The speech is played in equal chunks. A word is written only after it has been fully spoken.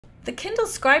The Kindle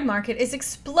Scribe market is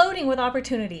exploding with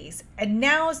opportunities, and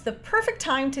now is the perfect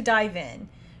time to dive in.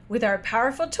 With our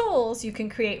powerful tools, you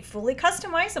can create fully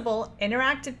customizable,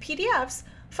 interactive PDFs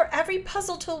for every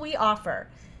puzzle tool we offer.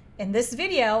 In this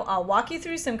video, I'll walk you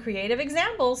through some creative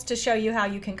examples to show you how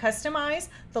you can customize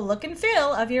the look and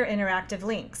feel of your interactive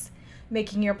links,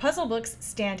 making your puzzle books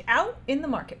stand out in the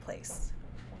marketplace.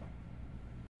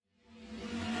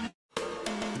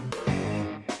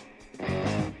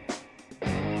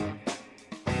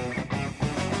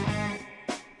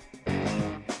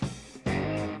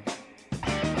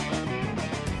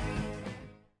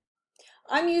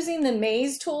 I'm using the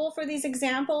maze tool for these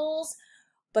examples,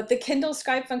 but the Kindle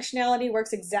Scribe functionality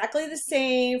works exactly the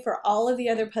same for all of the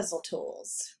other puzzle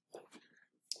tools.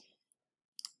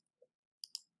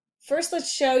 First,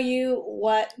 let's show you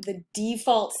what the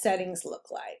default settings look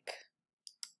like.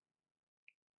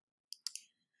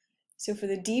 So for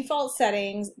the default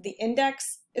settings, the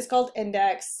index is called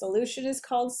index, solution is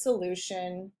called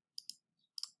solution,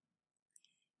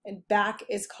 and back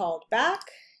is called back.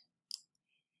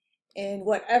 And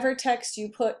whatever text you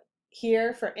put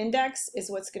here for index is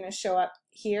what's going to show up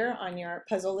here on your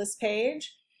puzzle list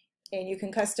page. And you can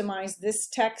customize this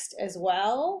text as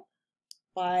well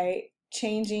by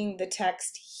changing the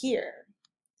text here.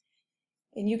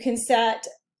 And you can set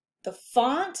the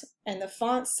font and the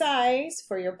font size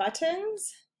for your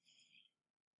buttons,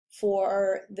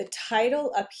 for the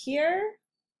title up here,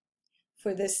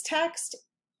 for this text,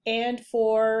 and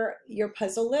for your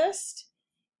puzzle list.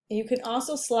 And you can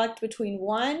also select between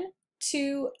 1,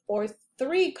 2, or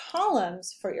 3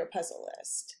 columns for your puzzle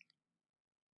list.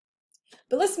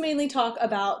 But let's mainly talk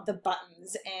about the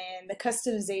buttons and the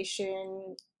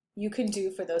customization you can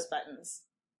do for those buttons.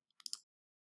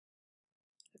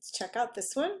 Let's check out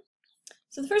this one.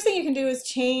 So the first thing you can do is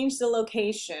change the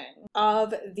location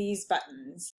of these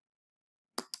buttons.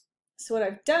 So what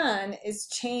I've done is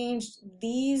changed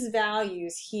these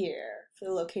values here for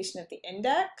the location of the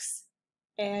index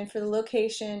and for the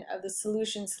location of the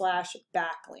solution /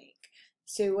 backlink.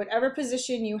 So whatever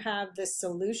position you have the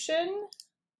solution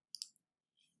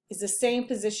is the same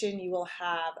position you will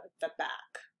have the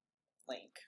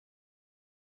backlink.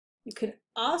 You can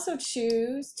also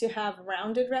choose to have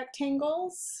rounded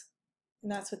rectangles,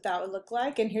 and that's what that would look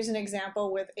like. And here's an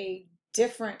example with a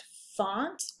different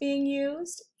font being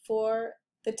used for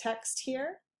the text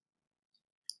here.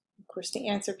 Of course, the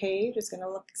answer page is going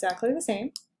to look exactly the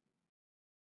same.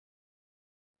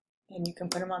 And you can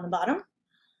put them on the bottom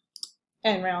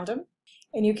and round them.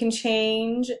 And you can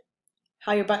change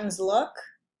how your buttons look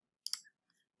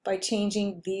by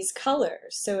changing these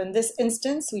colors. So in this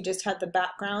instance, we just had the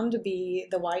background be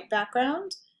the white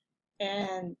background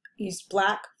and used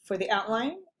black for the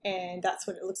outline. And that's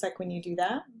what it looks like when you do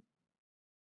that.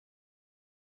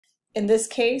 In this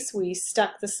case, we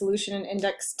stuck the solution and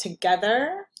index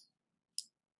together.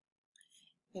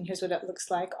 And here's what it looks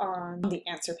like on the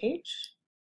answer page.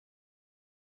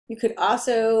 You could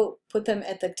also put them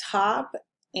at the top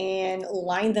and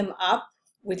line them up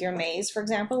with your maze, for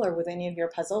example, or with any of your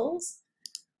puzzles.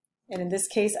 And in this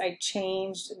case, I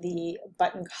changed the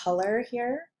button color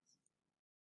here.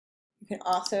 You can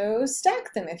also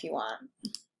stack them if you want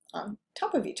on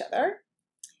top of each other.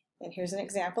 And here's an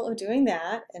example of doing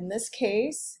that. In this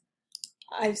case,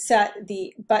 I've set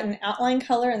the button outline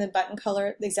color and the button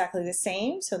color exactly the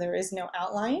same, so there is no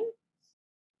outline.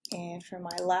 And for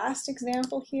my last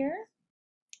example here,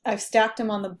 I've stacked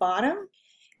them on the bottom,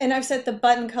 and I've set the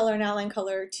button color and outline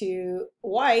color to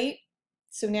white,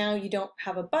 so now you don't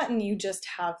have a button, you just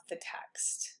have the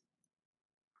text.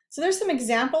 So there's some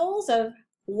examples of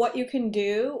what you can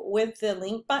do with the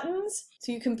link buttons.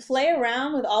 So you can play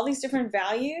around with all these different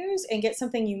values and get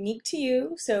something unique to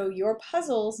you so your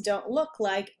puzzles don't look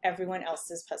like everyone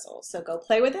else's puzzles. So go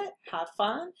play with it, have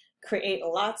fun, create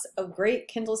lots of great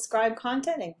Kindle Scribe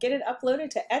content, and get it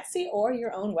uploaded to Etsy or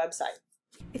your own website.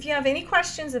 If you have any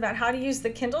questions about how to use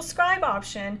the Kindle Scribe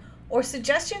option or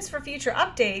suggestions for future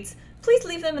updates, please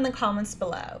leave them in the comments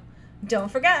below.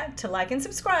 Don't forget to like and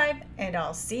subscribe, and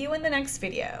I'll see you in the next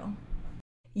video.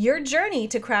 Your journey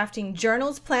to crafting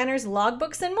journals, planners,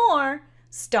 logbooks, and more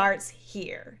starts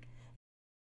here.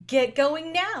 Get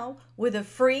going now with a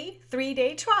free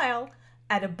 3-day trial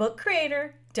at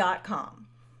abookcreator.com.